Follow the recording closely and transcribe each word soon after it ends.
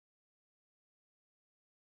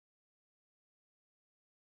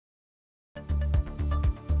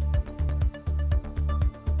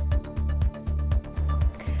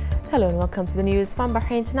Hello and welcome to the news from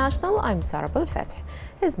Bahrain International. I'm Sarah Bulletin.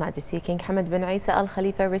 His Majesty King Hamad bin Isa Al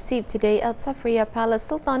Khalifa received today at Safriya Palace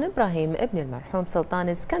Sultan Ibrahim ibn al-Marhum Sultan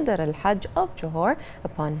Iskandar al-Hajj of Johor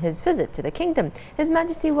upon his visit to the kingdom. His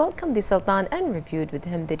Majesty welcomed the Sultan and reviewed with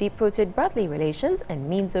him the deep-rooted brotherly relations and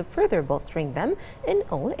means of further bolstering them in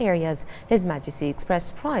all areas. His Majesty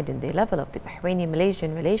expressed pride in the level of the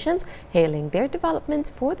Bahraini-Malaysian relations, hailing their development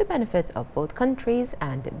for the benefit of both countries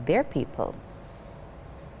and their people.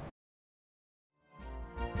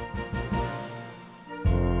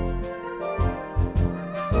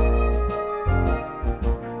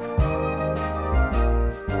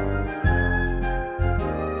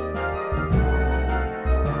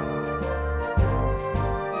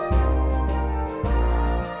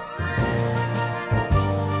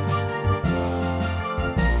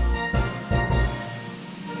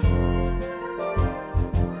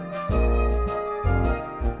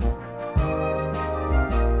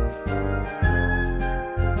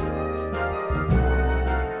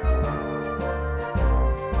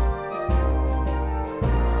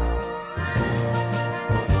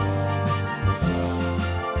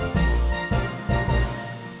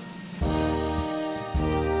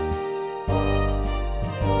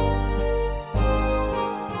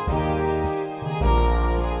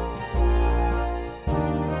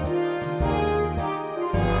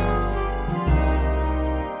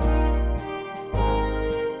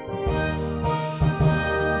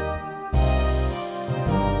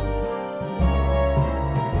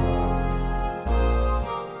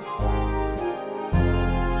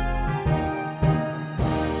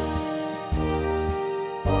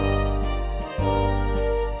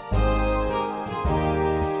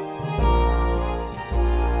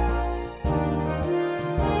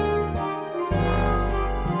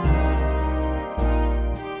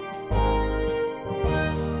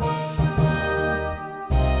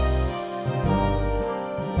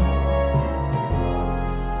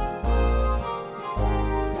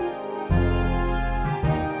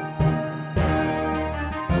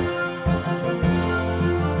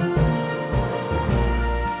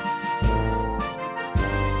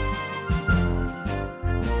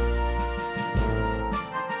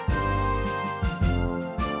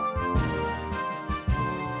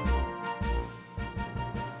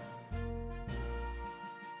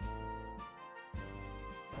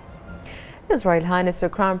 His Royal Highness Sir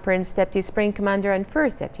Crown Prince, Deputy Supreme Commander and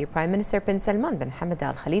First Deputy Prime Minister Prince Salman bin Hamad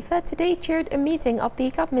Al Khalifa today chaired a meeting of the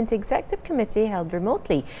Government Executive Committee held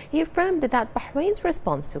remotely. He affirmed that Bahrain's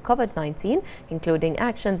response to COVID-19, including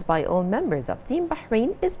actions by all members of Team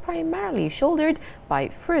Bahrain, is primarily shouldered by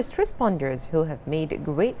first responders who have made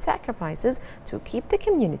great sacrifices to keep the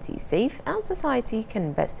community safe, and society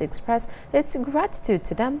can best express its gratitude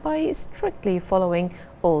to them by strictly following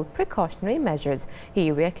all precautionary measures.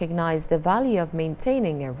 He recognized the value of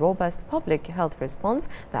maintaining a robust public health response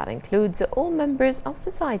that includes all members of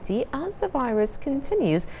society as the virus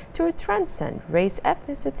continues to transcend race,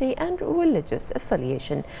 ethnicity and religious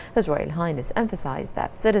affiliation. His Royal Highness emphasized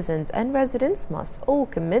that citizens and residents must all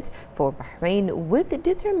commit for Bahrain with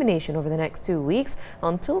determination over the next 2 weeks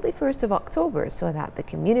until the 1st of October so that the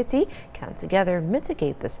community can together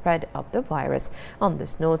mitigate the spread of the virus. On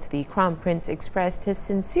this note, the Crown Prince expressed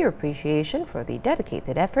his sincere appreciation for the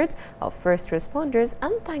dedicated efforts of first responders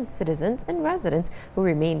and thanked citizens and residents who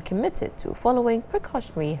remain committed to following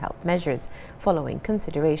precautionary health measures. Following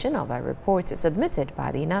consideration of a report submitted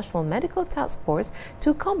by the National Medical Task Force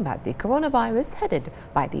to combat the coronavirus headed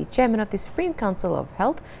by the Chairman of the Supreme Council of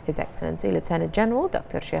Health, His Excellency Lieutenant General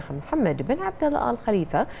Dr. Sheikh Mohammed bin Abdullah Al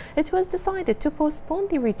Khalifa, it was decided to postpone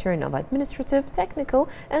the return of administrative, technical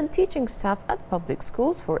and teaching staff at public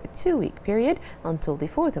schools for a 2-week period until the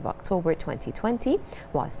 4th of October 2020,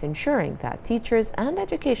 whilst ensuring that teachers and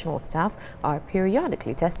educational staff are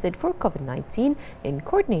periodically tested for COVID-19 in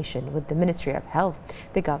coordination with the Ministry of Health.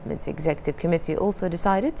 The Government Executive Committee also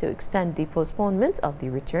decided to extend the postponement of the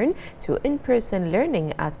return to in-person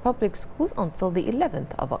learning at public schools until the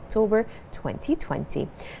 11th of October 2020.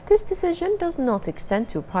 This decision does not extend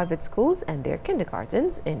to private schools and their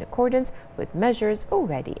kindergartens in accordance with measures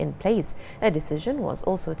already in place. A decision was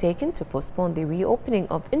also taken to postpone the reopening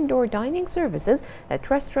of indoor dining services at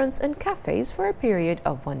restaurants and cafes for a period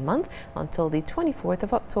of 1 month until the 24th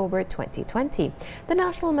of October 2020. The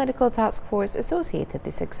National Medical Task Force associated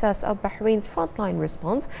the success of Bahrain's frontline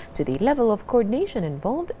response to the level of coordination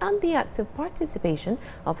involved and the active participation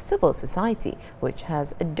of civil society, which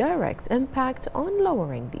has a direct impact on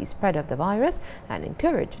lowering the spread of the virus, and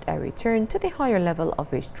encouraged a return to the higher level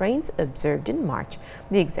of restraint observed in March.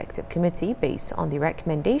 The Executive Committee, based on the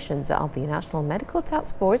recommendations of the National Medical Travel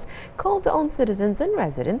Task Force called on citizens and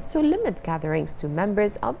residents to limit gatherings to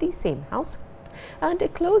members of the same household and a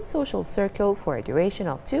closed social circle for a duration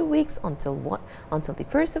of 2 weeks until the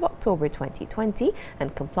 1st of October 2020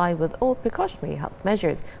 and comply with all precautionary health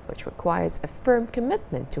measures, which requires a firm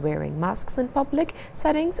commitment to wearing masks in public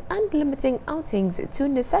settings and limiting outings to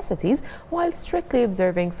necessities while strictly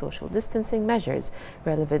observing social distancing measures.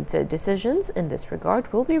 Relevant decisions in this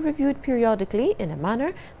regard will be reviewed periodically in a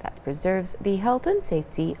manner that preserves the health and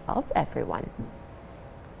safety of everyone.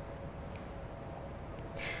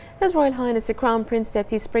 His Royal Highness the Crown Prince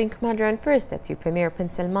Deputy Supreme Commander and First Deputy Premier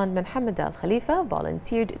Prince Salman bin Hamad Al Khalifa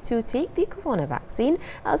volunteered to take the corona vaccine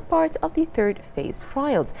as part of the third phase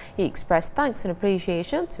trials. He expressed thanks and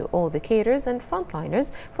appreciation to all the carers and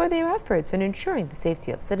frontliners for their efforts in ensuring the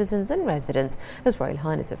safety of citizens and residents. His Royal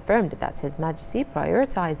Highness affirmed that His Majesty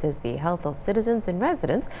prioritizes the health of citizens and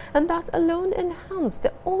residents, and that alone enhanced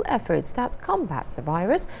all efforts that combats the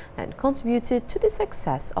virus and contributed to the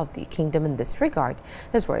success of the kingdom in this regard.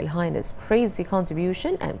 His Royal Highness praised the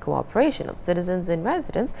contribution and cooperation of citizens and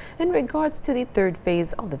residents in regards to the third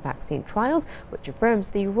phase of the vaccine trials, which affirms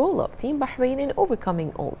the role of Team Bahrain in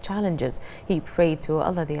overcoming all challenges. He prayed to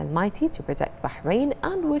Allah the Almighty to protect Bahrain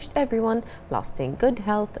and wished everyone lasting good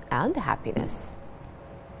health and happiness.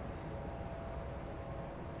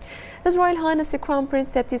 His Royal Highness the Crown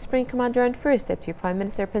Prince Deputy Supreme Commander and First Deputy Prime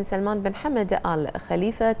Minister Prince Salman bin Hamad Al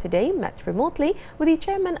Khalifa today met remotely with the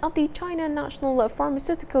Chairman of the China National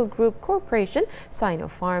Pharmaceutical Group Corporation,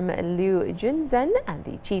 Sinopharm Liu Junzhen, and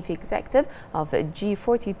the Chief Executive of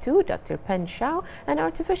G42, Dr. Pen Shao, an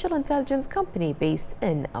artificial intelligence company based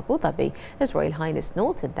in Abu Dhabi. His Royal Highness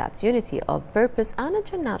noted that unity of purpose and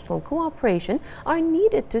international cooperation are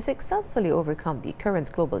needed to successfully overcome the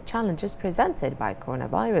current global challenges presented by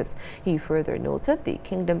coronavirus. He further noted the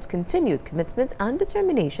kingdom's continued commitment and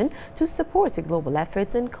determination to support global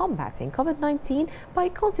efforts in combating COVID-19 by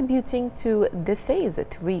contributing to the Phase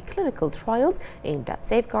 3 clinical trials aimed at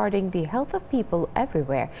safeguarding the health of people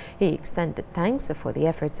everywhere. He extended thanks for the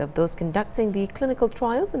efforts of those conducting the clinical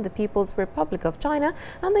trials in the People's Republic of China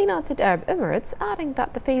and the United Arab Emirates, adding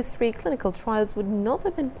that the Phase 3 clinical trials would not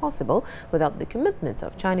have been possible without the commitment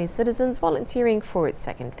of Chinese citizens volunteering for its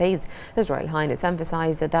second phase. His Royal Highness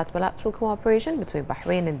emphasized that bilateral cooperation between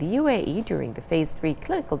Bahrain and the UAE during the Phase 3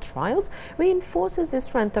 clinical trials reinforces the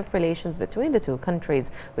strength of relations between the two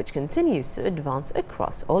countries, which continues to advance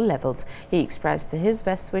across all levels. He expressed his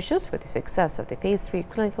best wishes for the success of the Phase 3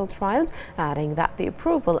 clinical trials, adding that the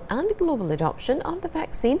approval and global adoption of the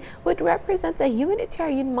vaccine would represent a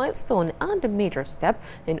humanitarian milestone and a major step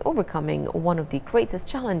in overcoming one of the greatest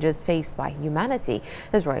challenges faced by humanity.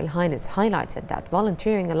 His Royal Highness highlighted that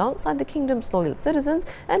volunteering alongside the kingdom's loyal citizens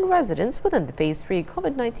and residents within the Phase 3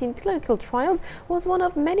 COVID-19 clinical trials was one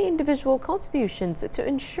of many individual contributions to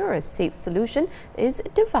ensure a safe solution is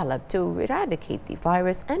developed to eradicate the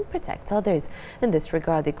virus and protect others. In this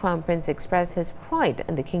regard, the Crown Prince expressed his pride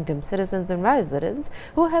in the kingdom's citizens and residents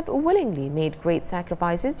who have willingly made great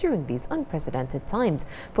sacrifices during these unprecedented times.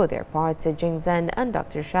 For their part, Jingzhen and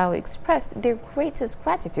Dr. Shao expressed their greatest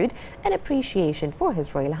gratitude and appreciation for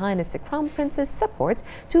His Royal Highness the Crown Prince's support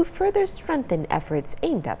to further strengthen efforts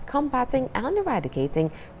aimed at combating and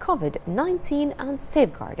eradicating COVID-19 and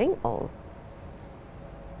safeguarding all.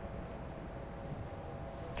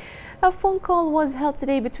 A phone call was held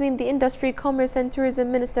today between the Industry, Commerce and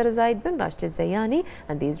Tourism Minister Zaid bin Rashid Zayani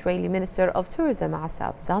and the Israeli Minister of Tourism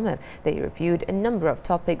Asaf Zamer. They reviewed a number of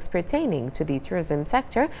topics pertaining to the tourism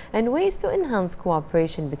sector and ways to enhance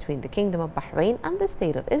cooperation between the Kingdom of Bahrain and the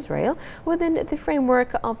State of Israel within the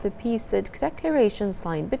framework of the peace declaration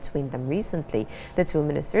signed between them recently. The two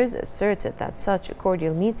ministers asserted that such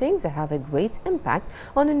cordial meetings have a great impact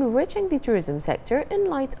on enriching the tourism sector in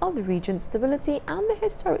light of the region's stability and the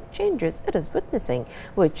historic change it is witnessing,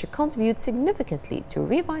 which contributes significantly to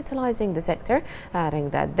revitalizing the sector,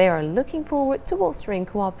 adding that they are looking forward to bolstering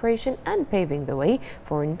cooperation and paving the way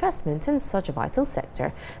for investment in such a vital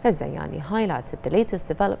sector. Zayani highlighted the latest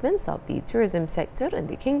developments of the tourism sector in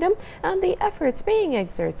the kingdom and the efforts being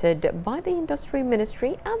exerted by the Industry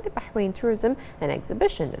Ministry and the Bahrain Tourism and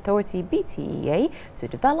Exhibition Authority (BTEA) to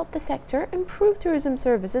develop the sector, improve tourism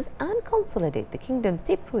services and consolidate the kingdom's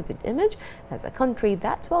deep-rooted image as a country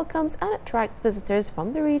that welcomes and attracts visitors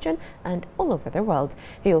from the region and all over the world.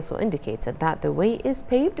 He also indicated that the way is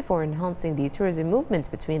paved for enhancing the tourism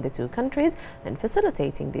movement between the two countries and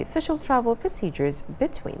facilitating the official travel procedures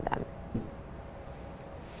between them.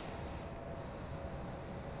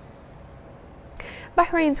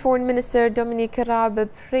 Bahrain's Foreign Minister Dominic Raab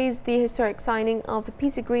praised the historic signing of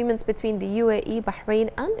peace agreements between the UAE, Bahrain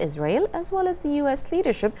and Israel, as well as the U.S.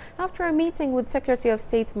 leadership after a meeting with Secretary of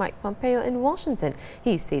State Mike Pompeo in Washington.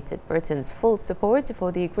 He stated Britain's full support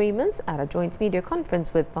for the agreements at a joint media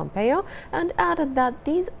conference with Pompeo and added that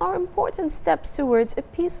these are important steps towards a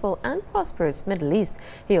peaceful and prosperous Middle East.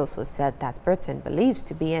 He also said that Britain believes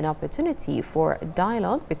to be an opportunity for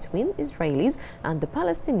dialogue between Israelis and the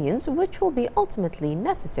Palestinians, which will be ultimately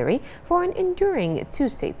necessary for an enduring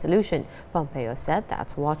two-state solution. Pompeo said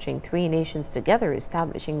that watching three nations together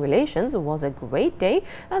establishing relations was a great day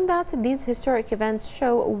and that these historic events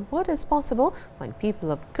show what is possible when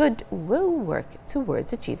people of good will work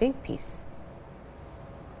towards achieving peace.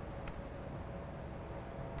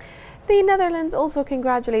 The Netherlands also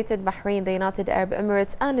congratulated Bahrain, the United Arab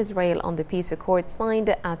Emirates and Israel on the peace accord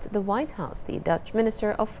signed at the White House. The Dutch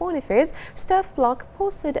Minister of Foreign Affairs, Stef Blok,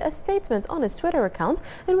 posted a statement on his Twitter account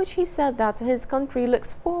in which he said that his country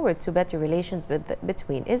looks forward to better relations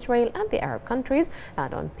between Israel and the Arab countries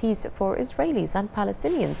and on peace for Israelis and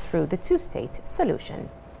Palestinians through the two-state solution.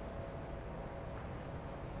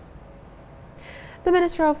 The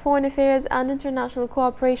Minister of Foreign Affairs and International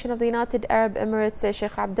Cooperation of the United Arab Emirates,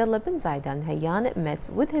 Sheikh Abdullah bin Zayed Al Nahyan, met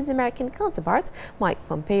with his American counterpart, Mike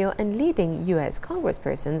Pompeo, and leading U.S.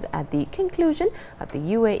 congresspersons at the conclusion of the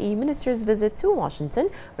UAE minister's visit to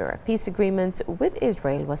Washington, where a peace agreement with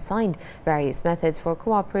Israel was signed. Various methods for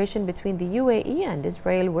cooperation between the UAE and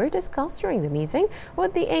Israel were discussed during the meeting,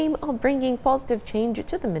 with the aim of bringing positive change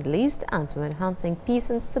to the Middle East and to enhancing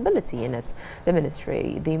peace and stability in it.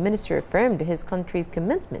 The minister affirmed his country's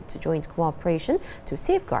commitment to joint cooperation to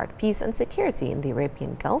safeguard peace and security in the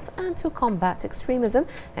Arabian Gulf and to combat extremism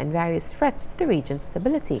and various threats to the region's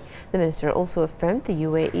stability. The minister also affirmed the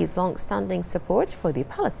UAE's long-standing support for the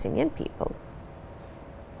Palestinian people.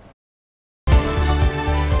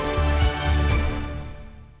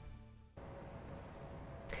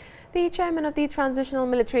 The chairman of the Transitional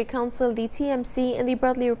Military Council, the TMC, in the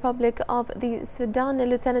Brotherly Republic of the Sudan,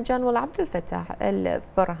 Lieutenant General Abdel Fattah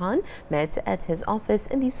al-Burhan, met at his office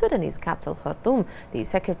in the Sudanese capital, Khartoum. The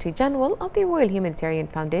Secretary General of the Royal Humanitarian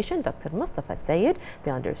Foundation, Dr. Mustafa Sayed,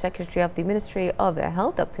 the Undersecretary of the Ministry of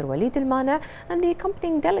Health, Dr. Walid al-Mana, and the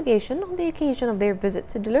accompanying delegation on the occasion of their visit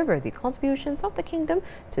to deliver the contributions of the kingdom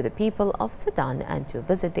to the people of Sudan and to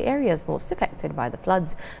visit the areas most affected by the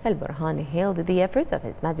floods. Al-Burhan hailed the efforts of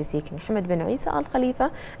His Majesty King Hamad bin Isa Al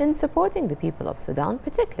Khalifa in supporting the people of Sudan,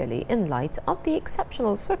 particularly in light of the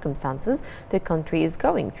exceptional circumstances the country is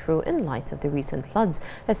going through in light of the recent floods.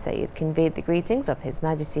 As Sayyid conveyed the greetings of His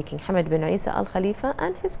Majesty King Hamad bin Isa Al Khalifa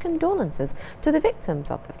and his condolences to the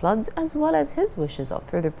victims of the floods, as well as his wishes of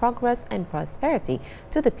further progress and prosperity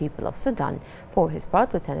to the people of Sudan. For his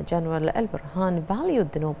part, Lieutenant General Al-Burhan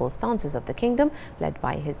valued the noble stances of the kingdom led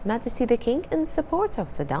by His Majesty the King in support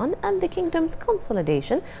of Sudan and the kingdom's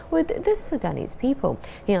consolidation with the Sudanese people.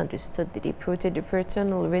 He understood the deep-rooted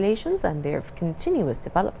fraternal relations and their continuous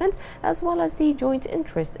development, as well as the joint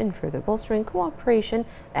interest in further bolstering cooperation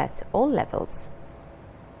at all levels.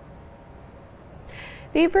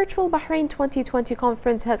 The virtual Bahrain 2020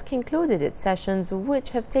 conference has concluded its sessions, which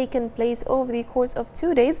have taken place over the course of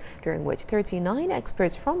 2 days, during which 39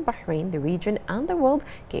 experts from Bahrain, the region and the world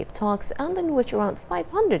gave talks, and in which around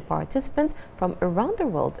 500 participants from around the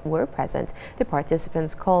world were present. The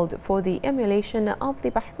participants called for the emulation of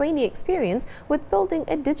the Bahraini experience with building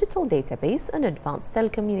a digital database, an advanced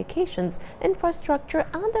telecommunications infrastructure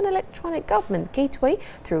and an electronic government gateway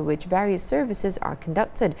through which various services are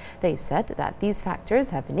conducted. They said that these factors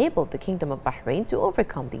have enabled the Kingdom of Bahrain to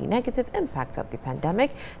overcome the negative impact of the pandemic,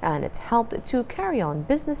 and it's helped to carry on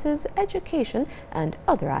businesses, education and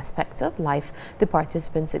other aspects of life. The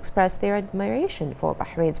participants expressed their admiration for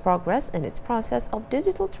Bahrain's progress in its process of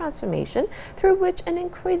digital transformation, through which an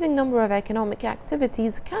increasing number of economic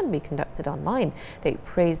activities can be conducted online. They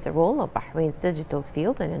praised the role of Bahrain's digital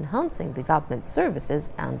field in enhancing the government's services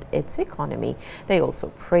and its economy. They also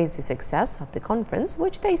praised the success of the conference,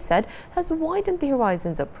 which they said has widened the horizons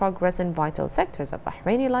of progress in vital sectors of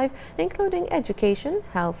Bahraini life, including education,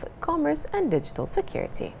 health, commerce and digital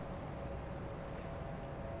security.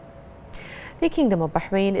 The Kingdom of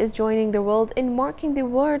Bahrain is joining the world in marking the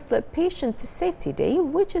World Patient Safety Day,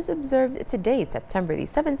 which is observed today, September the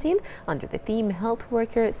 17th, under the theme Health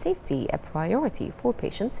Worker Safety, a Priority for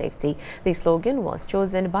Patient Safety. The slogan was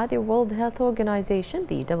chosen by the World Health Organization,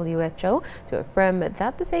 the WHO, to affirm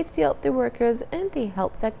that the safety of the workers in the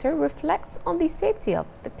health sector reflects on the safety of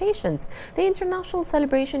the patients. The international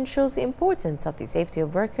celebration shows the importance of the safety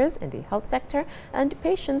of workers in the health sector and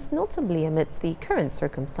patients, notably amidst the current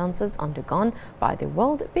circumstances undergone on by the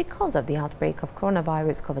world because of the outbreak of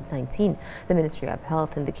coronavirus COVID-19. The Ministry of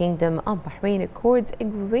Health in the Kingdom of Bahrain accords a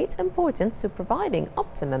great importance to providing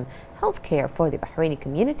optimum health care for the Bahraini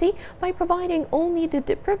community by providing all needed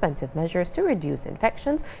preventive measures to reduce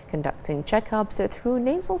infections, conducting checkups through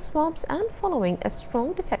nasal swabs, and following a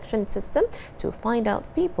strong detection system to find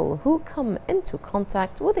out people who come into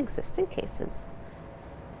contact with existing cases.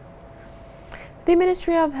 The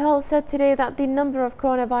Ministry of Health said today that the number of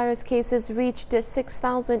coronavirus cases reached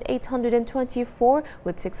 6,824,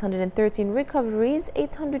 with 613 recoveries,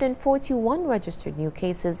 841 registered new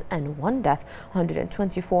cases, and 1 death.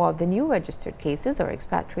 124 of the new registered cases are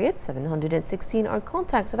expatriates, 716 are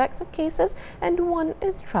contacts of active cases, and 1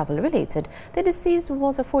 is travel-related. The deceased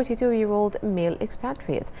was a 42-year-old male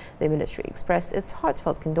expatriate. The ministry expressed its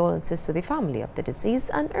heartfelt condolences to the family of the deceased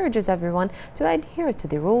and urges everyone to adhere to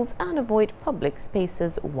the rules and avoid public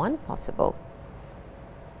spaces when possible.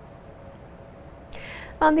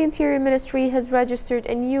 And the Interior Ministry has registered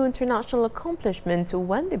a new international accomplishment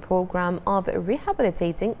when the program of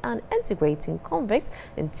rehabilitating and integrating convicts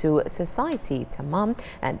into society, TAMAM,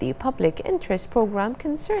 and the public interest program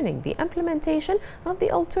concerning the implementation of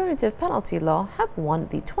the alternative penalty law have won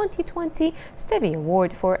the 2020 Stevie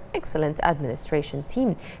Award for Excellent Administration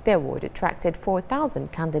Team. The award attracted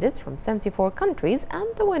 4,000 candidates from 74 countries,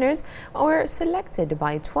 and the winners were selected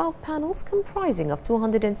by 12 panels comprising of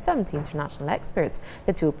 270 international experts.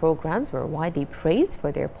 The two programs were widely praised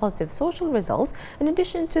for their positive social results, in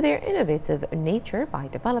addition to their innovative nature by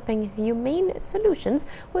developing humane solutions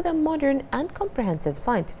with a modern and comprehensive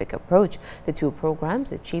scientific approach. The two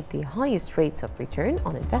programs achieved the highest rates of return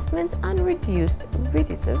on investment and reduced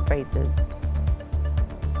recidivism rates.